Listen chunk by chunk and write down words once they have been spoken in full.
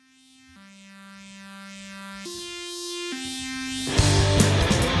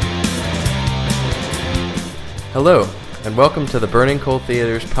Hello, and welcome to the Burning Coal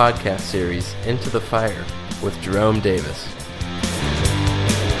Theater's podcast series, Into the Fire, with Jerome Davis.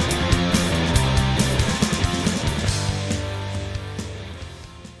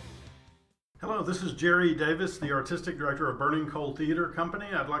 Hello, this is Jerry Davis, the Artistic Director of Burning Coal Theater Company.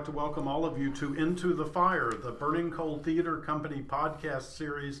 I'd like to welcome all of you to Into the Fire, the Burning Coal Theater Company podcast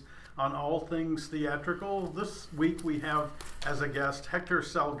series on all things theatrical. This week we have as a guest Hector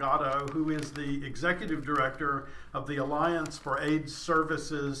Salgado, who is the Executive Director of the Alliance for AIDS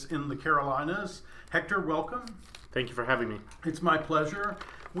Services in the Carolinas. Hector, welcome. Thank you for having me. It's my pleasure.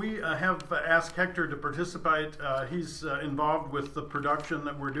 We have asked Hector to participate. He's involved with the production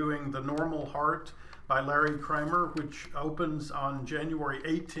that we're doing, The Normal Heart by Larry Kramer, which opens on January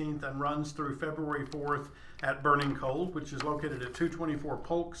 18th and runs through February 4th at Burning Coal, which is located at 224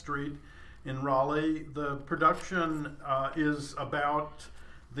 Polk Street in Raleigh. The production is about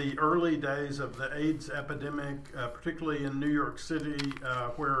the early days of the AIDS epidemic, particularly in New York City,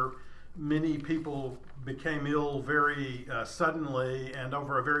 where many people became ill very suddenly and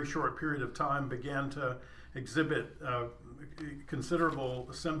over a very short period of time began to exhibit considerable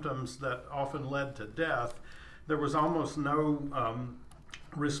symptoms that often led to death. There was almost no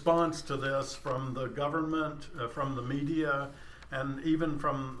response to this from the government, from the media, and even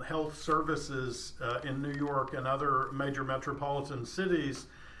from health services in New York and other major metropolitan cities.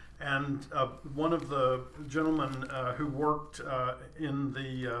 And one of the gentlemen who worked in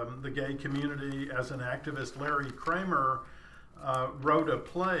the gay community as an activist, Larry Kramer, wrote a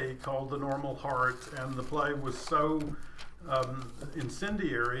play called The Normal Heart, and the play was so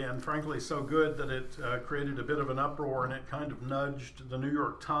incendiary and frankly so good that it created a bit of an uproar, and it kind of nudged the New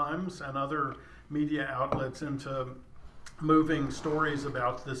York Times and other media outlets into moving stories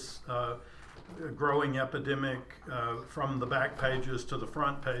about this growing epidemic from the back pages to the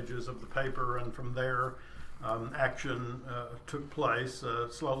front pages of the paper, and from there action took place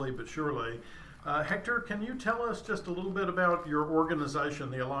slowly but surely. Hector, can you tell us just a little bit about your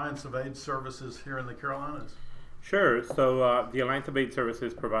organization, the Alliance of AIDS Services here in the Carolinas? Sure. So the Alliance of AIDS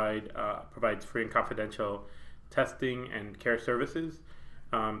Services provides free and confidential testing and care services.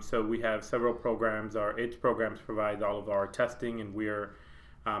 So we have several programs. Our AIDS programs provide all of our testing, and we're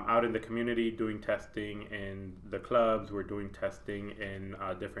out in the community doing testing in the clubs. We're doing testing in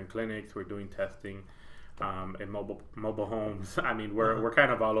different clinics. We're doing testing in mobile homes. I mean, we're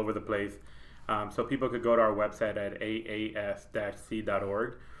kind of all over the place. So people could go to our website at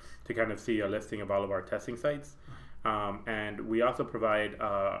aas-c.org to kind of see a listing of all of our testing sites. And we also provide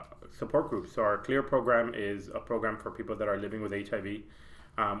support groups. So our CLEAR program is a program for people that are living with HIV,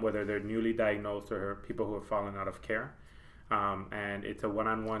 whether they're newly diagnosed or people who have fallen out of care. And it's a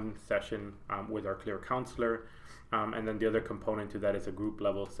one-on-one session with our CLEAR counselor. And then the other component to that is a group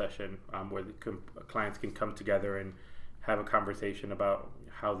level session where the clients can come together and have a conversation about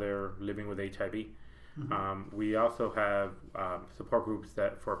how they're living with HIV. Mm-hmm. We also have support groups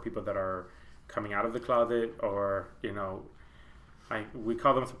that for people that are coming out of the closet, or we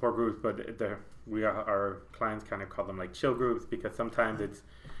call them support groups, but our clients kind of call them like chill groups, because sometimes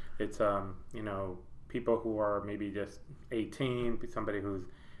it's people who are maybe just 18, somebody who's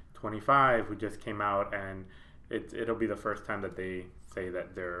 25 who just came out, and it'll be the first time that they say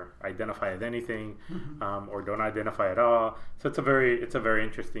that they're identify as anything, mm-hmm. Or don't identify at all. So it's a very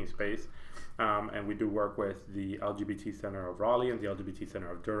interesting space, and we do work with the LGBT Center of Raleigh and the LGBT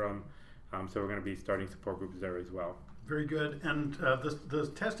Center of Durham. So we're going to be starting support groups there as well. Very good. And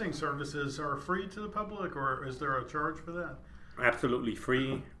the testing services are free to the public, or is there a charge for that? Absolutely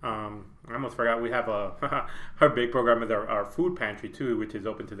free. I almost forgot we have our big program is our food pantry too, which is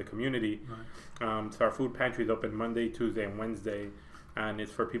open to the community. Right. So our food pantry is open Monday, Tuesday, and Wednesday, and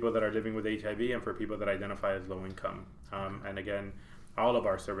it's for people that are living with HIV and for people that identify as low income. And again, all of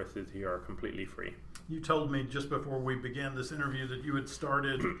our services here are completely free. You told me just before we began this interview that you had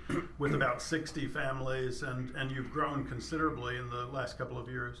started with about 60 families, and you've grown considerably in the last couple of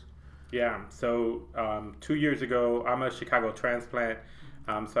years. Yeah, so 2 years ago, I'm a Chicago transplant,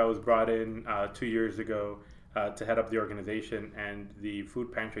 so I was brought in 2 years ago to head up the organization, and the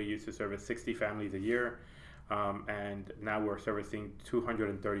food pantry used to service 60 families a year, and now we're servicing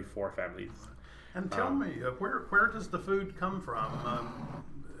 234 families. And tell me, where does the food come from?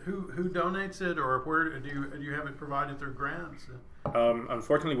 Who donates it, or where do you have it provided through grants?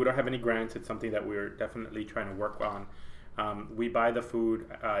 Unfortunately, we don't have any grants. It's something that we're definitely trying to work on. We buy the food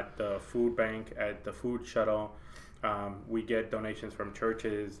at the food bank, at the food shuttle. We get donations from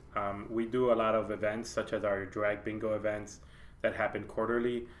churches. We do a lot of events, such as our drag bingo events that happen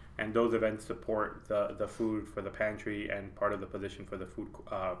quarterly, and those events support the food for the pantry and part of the position for the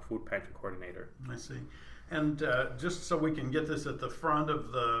food pantry coordinator. I see. And just so we can get this at the front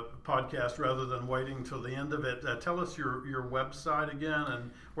of the podcast rather than waiting till the end of it, tell us your website again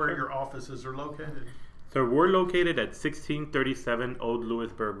and where your offices are located. So we're located at 1637 Old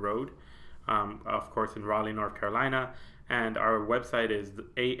Lewisburg Road, of course in Raleigh, North Carolina, and our website is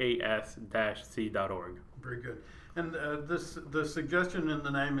aas-c.org. Very good. And the suggestion in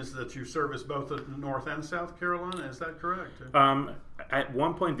the name is that you service both North and South Carolina. Is that correct? At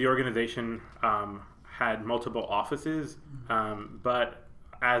one point, the organization had multiple offices, but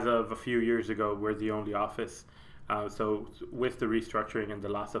as of a few years ago, we're the only office. So with the restructuring and the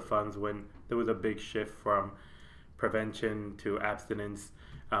loss of funds, when there was a big shift from prevention to abstinence,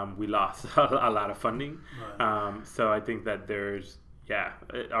 we lost a lot of funding. Right. So I think that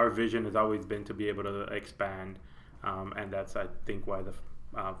our vision has always been to be able to expand, and that's, I think, why the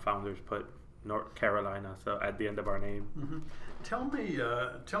founders put North Carolina at the end of our name. Mm-hmm. Tell me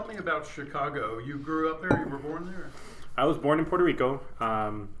about Chicago. You grew up there? You were born there? I was born in Puerto Rico,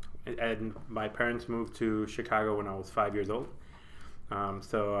 and my parents moved to Chicago when I was 5 years old.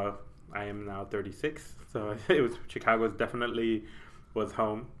 So I am now 36. So Chicago definitely was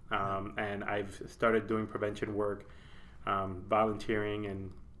home, and I've started doing prevention work, volunteering and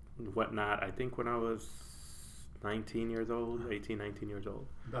whatnot, I think when I was 19 years old.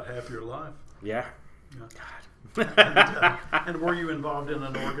 About half your life. Yeah. God. And were you involved in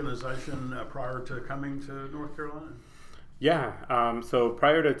an organization prior to coming to North Carolina? Yeah. So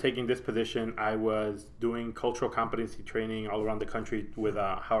prior to taking this position, I was doing cultural competency training all around the country with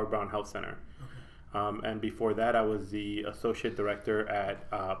Howard Brown Health Center. Okay. And before that, I was the associate director at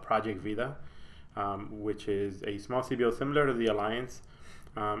Project Vida, which is a small CBO similar to the Alliance,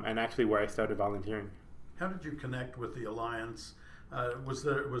 and actually where I started volunteering. How did you connect with the Alliance? Was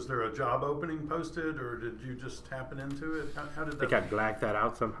there a job opening posted, or did you just happen into it? How did that? I think I blacked that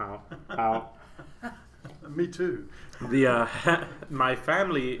out somehow. Me too. My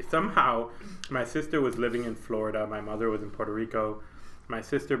family, somehow, my sister was living in Florida. My mother was in Puerto Rico. My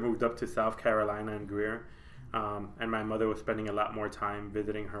sister moved up to South Carolina and Greer, and my mother was spending a lot more time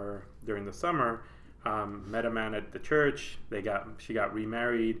visiting her during the summer. Met a man at the church. She got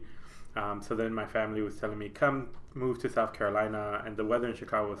remarried. So then my family was telling me, come move to South Carolina, and the weather in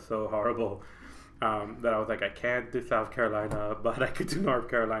Chicago was so horrible that I was like, I can't do South Carolina, but I could do North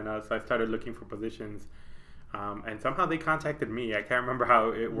Carolina. So I started looking for positions, and somehow they contacted me. I can't remember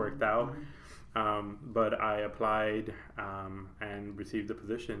how it worked out, but I applied and received the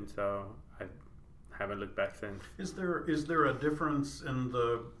position, so I haven't looked back since. Is there a difference in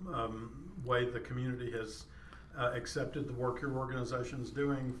the way the community has accepted the work your organization's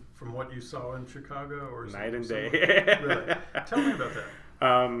doing from what you saw in Chicago, or night and day? Really? Tell me about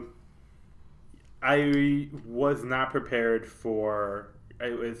that. I was not prepared for.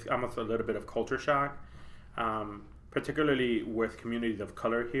 It was almost a little bit of culture shock, particularly with communities of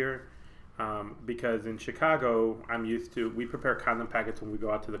color here, because in Chicago, we prepare condom packets when we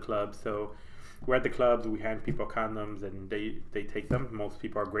go out to the clubs. So we're at the clubs, we hand people condoms, and they take them. Most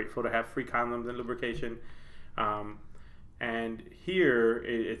people are grateful to have free condoms and lubrication. And here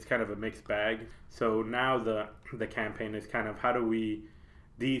it's kind of a mixed bag. So now the campaign is kind of how do we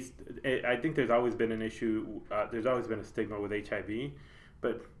I think there's always been an issue. There's always been a stigma with HIV,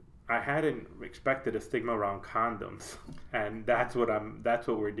 but I hadn't expected a stigma around condoms, and that's what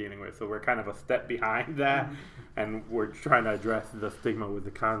we're dealing with. So we're kind of a step behind that, and we're trying to address the stigma with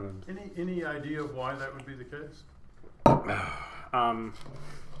the condoms. Any idea of why that would be the case?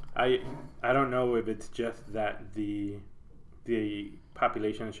 I don't know if it's just that the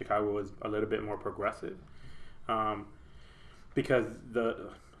population in Chicago is a little bit more progressive, because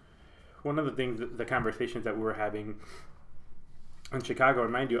one of the things, the conversations that we were having in Chicago,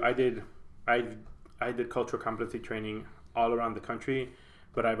 and mind you, I did cultural competency training all around the country,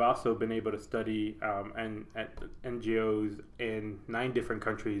 but I've also been able to study and at NGOs in 9 different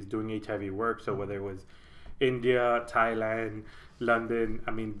countries doing HIV work. So whether it was India, Thailand, London,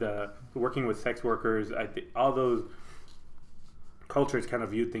 working with sex workers, I think all those cultures kind of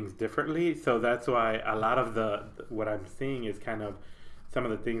view things differently. So that's why a lot of what I'm seeing is kind of some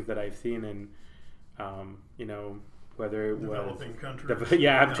of the things that I've seen in, whether it developing was countries.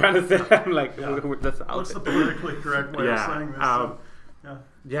 I'm trying to say, I'm like, what's the politically correct way of saying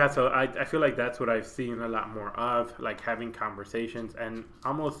this? So I feel like that's what I've seen a lot more of, like having conversations, and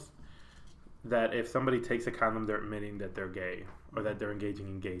almost that if somebody takes a condom, they're admitting that they're gay or that they're engaging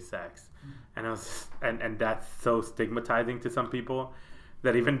in gay sex, and that's so stigmatizing to some people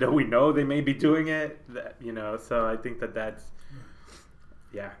that even though we know they may be doing it, so I think that's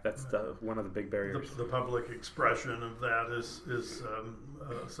that's one of the big barriers. The public expression of that is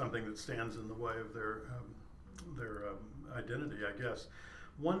something that stands in the way of their identity, I guess.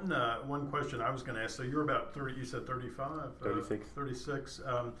 One question I was going to ask. So you're about 30. You said 35. 36. 36.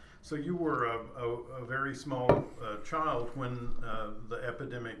 So you were a very small child when the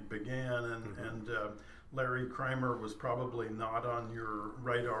epidemic began, and Larry Kramer was probably not on your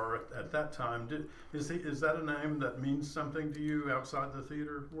radar at that time. Is that a name that means something to you outside the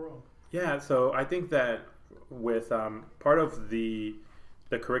theater world? Yeah. So I think that with part of the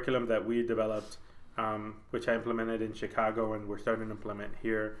curriculum that we developed, which I implemented in Chicago and we're starting to implement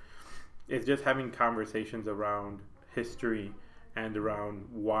here, is just having conversations around history and around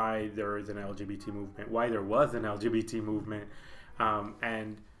why there is an LGBT movement, why there was an LGBT movement,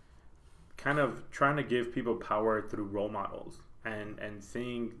 and kind of trying to give people power through role models and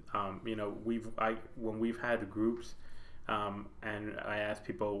seeing, when we've had groups, and I ask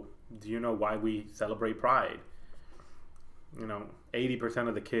people, do you know why we celebrate Pride? 80%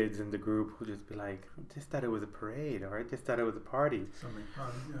 of the kids in the group will just be like, I just thought it was a parade, or I just thought it was a party. Something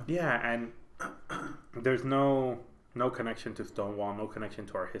fun, yeah. And there's no connection to Stonewall, no connection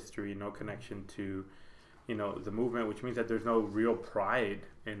to our history, no connection to, the movement, which means that there's no real pride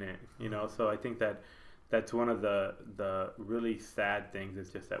in it, So I think that that's one of the really sad things, is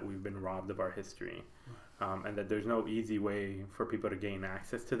just that we've been robbed of our history, and that there's no easy way for people to gain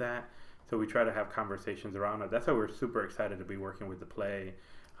access to that. So we try to have conversations around it. That's why we're super excited to be working with the play,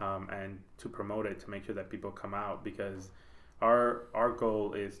 and to promote it, to make sure that people come out, because our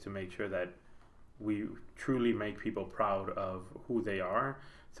goal is to make sure that we truly make people proud of who they are,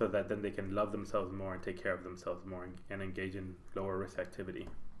 so that then they can love themselves more and take care of themselves more and engage in lower risk activity.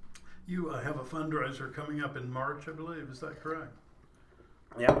 You have a fundraiser coming up in March, I believe. Is that correct?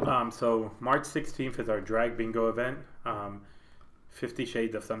 Yeah. So March 16th is our drag bingo event. 50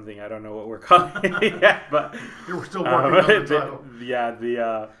 Shades of something. I don't know what we're calling it yet, but we're still working on the title. Yeah,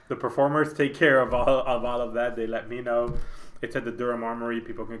 the performers take care of all of that. They let me know. It's at the Durham Armory.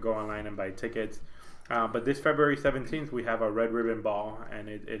 People can go online and buy tickets. But this February 17th, we have our Red Ribbon Ball, and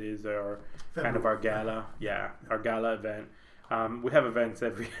it is our kind of our gala. Yeah, our gala event. We have events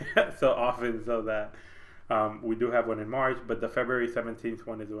every so often, so that we do have one in March, but the February 17th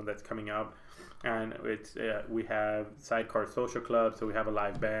one is the one that's coming up. And it's we have Sidecar Social Club, so we have a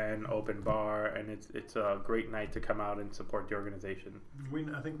live band, open bar, and it's a great night to come out and support the organization.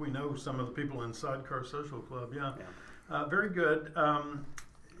 I think we know some of the people in Sidecar Social Club. Yeah. Very good. Then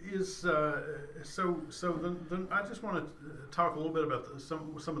I just want to talk a little bit about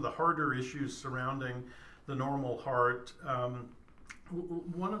some of the harder issues surrounding the Normal Heart.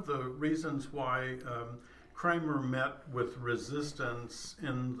 One of the reasons why Kramer met with resistance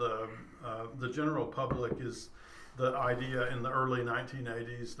in the general public is the idea in the early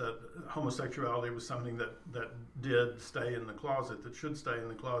 1980s that homosexuality was something that did stay in the closet, that should stay in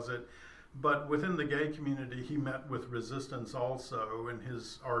the closet. But within the gay community, he met with resistance also in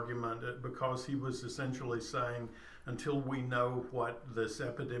his argument, because he was essentially saying, until we know what this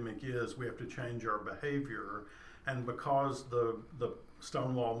epidemic is, we have to change our behavior. And because the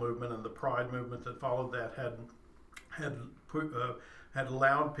Stonewall movement and the Pride movement that followed that had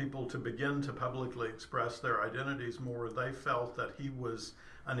allowed people to begin to publicly express their identities more, they felt that he was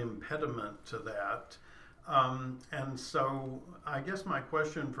an impediment to that. And so I guess my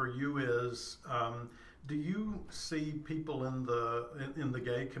question for you is, do you see people in the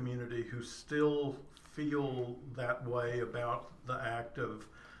gay community who still feel that way about the act of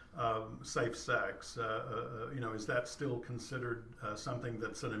safe sex? Is that still considered something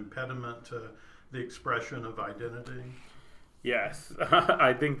that's an impediment to the expression of identity? Yes,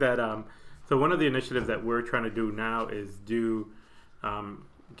 I think that. So one of the initiatives that we're trying to do now is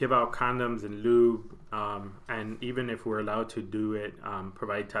give out condoms and lube, and even if we're allowed to do it,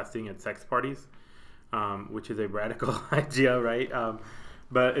 provide testing at sex parties, which is a radical idea, right?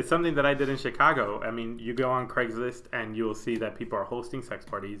 But it's something that I did in Chicago. I mean, you go on Craigslist and you'll see that people are hosting sex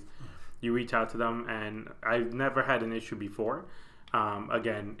parties. You reach out to them, and I've never had an issue before.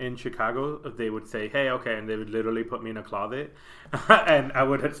 Again, in Chicago, they would say, hey, okay, and they would literally put me in a closet, and I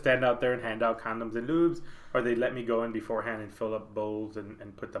would stand out there and hand out condoms and lubes, or they'd let me go in beforehand and fill up bowls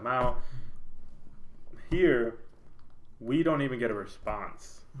and put them out. Here, we don't even get a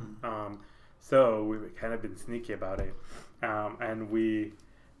response. So we've kind of been sneaky about it. And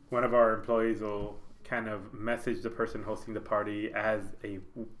one of our employees will kind of message the person hosting the party as a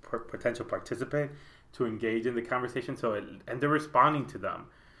potential participant to engage in the conversation. And they're responding to them.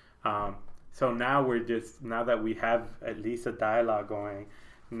 So now now that we have at least a dialogue going,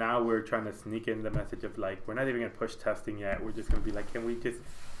 now we're trying to sneak in the message of like, we're not even going to push testing yet. We're just going to be like, can we just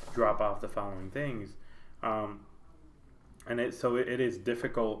drop off the following things? And it is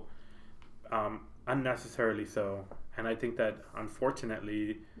difficult, unnecessarily so. And I think that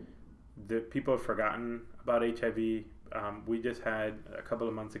unfortunately, the people have forgotten about HIV. We just had a couple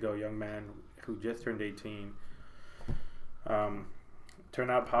of months ago a young man who just turned 18 turned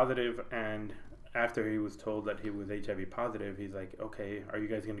out positive, and after he was told that he was HIV positive, he's like, okay, are you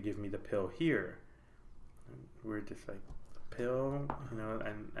guys going to give me the pill here? And we're just like, the pill? You know,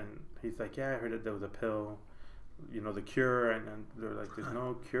 and he's like, yeah, I heard that there was a pill, you know, the cure, and they're like, there's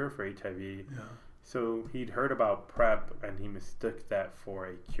no cure for HIV. Yeah. So he'd heard about PrEP, and he mistook that for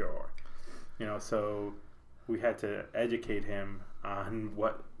a cure. You know, so we had to educate him on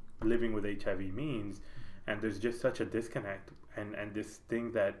what living with HIV means, and there's just such a disconnect, and this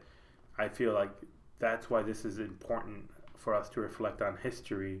thing that I feel like that's why this is important for us to reflect on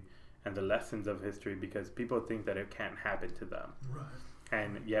history and the lessons of history, because people think that it can't happen to them. Right.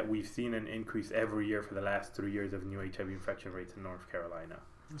 And yet we've seen an increase every year for the last 3 years of new HIV infection rates in North Carolina.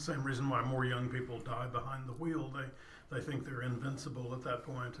 The same reason why more young people die behind the wheel. They think they're invincible at that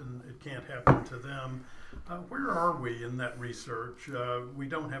point, and it can't happen to them. Where are we in that research? We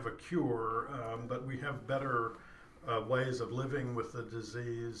don't have a cure, but we have better ways of living with the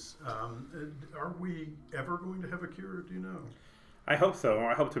disease. Are we ever going to have a cure? Do you know? I hope so.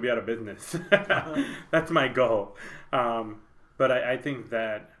 I hope to be out of business. That's my goal. But I think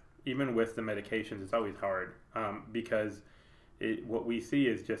that even with the medications, it's always hard because what we see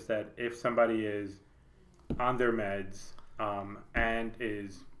is just that if somebody is on their meds and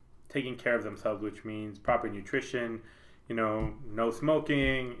is taking care of themselves, which means proper nutrition, you know, no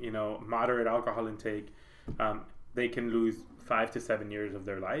smoking, you know, moderate alcohol intake, they can lose 5 to 7 years of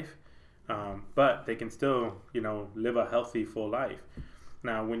their life, but they can still, you know, live a healthy, full life.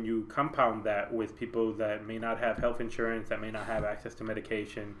 Now, when you compound that with people that may not have health insurance, that may not have access to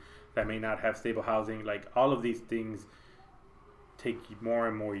medication, that may not have stable housing, like all of these things take more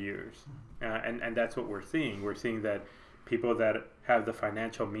and more years. And that's what we're seeing. We're seeing that people that have the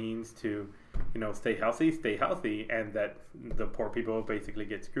financial means to, you know, stay healthy, and that the poor people basically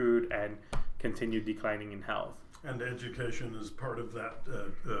get screwed and continue declining in health. And education is part of that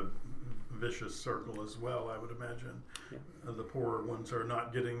vicious circle as well, I would imagine. Yeah. The poorer ones are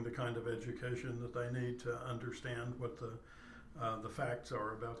not getting the kind of education that they need to understand what the facts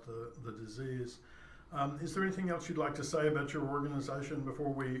are about the disease. Is there anything else you'd like to say about your organization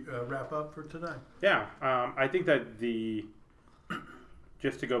before we wrap up for today? Yeah, I think that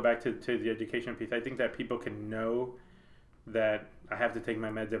just to go back to the education piece, I think that people can know that I have to take my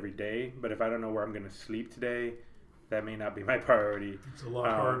meds every day, but if I don't know where I'm going to sleep today, that may not be my priority. It's a lot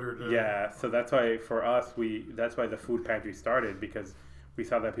harder to... Yeah, so that's why for us, that's why the food pantry started, because we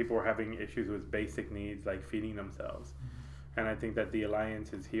saw that people were having issues with basic needs like feeding themselves. Mm-hmm. And I think that the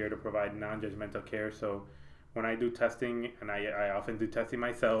Alliance is here to provide non-judgmental care. So when I do testing, and I often do testing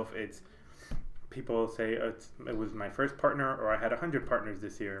myself, it's people say it was my first partner, or I had 100 partners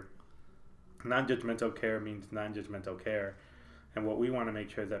this year. Non-judgmental care means non-judgmental care. And what we want to make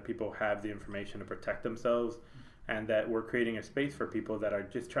sure is that people have the information to protect themselves, and that we're creating a space for people that are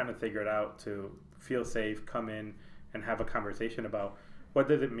just trying to figure it out to feel safe, come in and have a conversation about what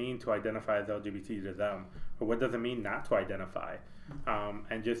does it mean to identify as LGBT to them, or what does it mean not to identify,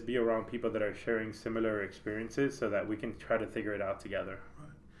 and just be around people that are sharing similar experiences so that we can try to figure it out together.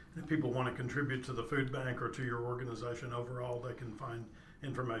 Right. If people want to contribute to the food bank or to your organization overall, they can find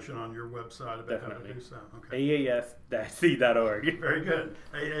information on your website about Definitely. How to do so. Okay. AAS-C.org. Very good.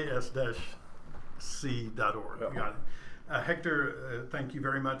 AAS-C.org. Yep. Got it. Hector, thank you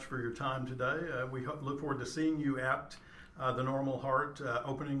very much for your time today. We look forward to seeing you at the Normal Heart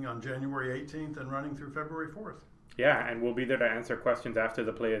opening on January 18th and running through February 4th. Yeah, and we'll be there to answer questions after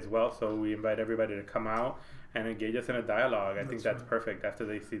the play as well. So we invite everybody to come out and engage us in a dialogue. I think that's perfect. After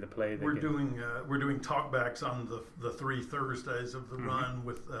they see the play, we're doing talkbacks on the 3 Thursdays of the run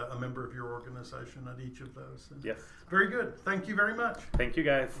with a member of your organization at each of those. And yes. Very good. Thank you very much. Thank you,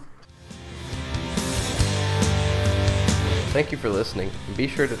 guys. Thank you for listening, and be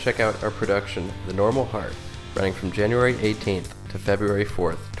sure to check out our production, The Normal Heart, running from January 18th to February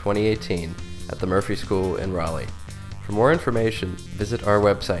 4th, 2018, at the Murphy School in Raleigh. For more information, visit our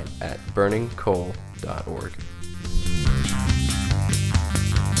website at burningcoal.org.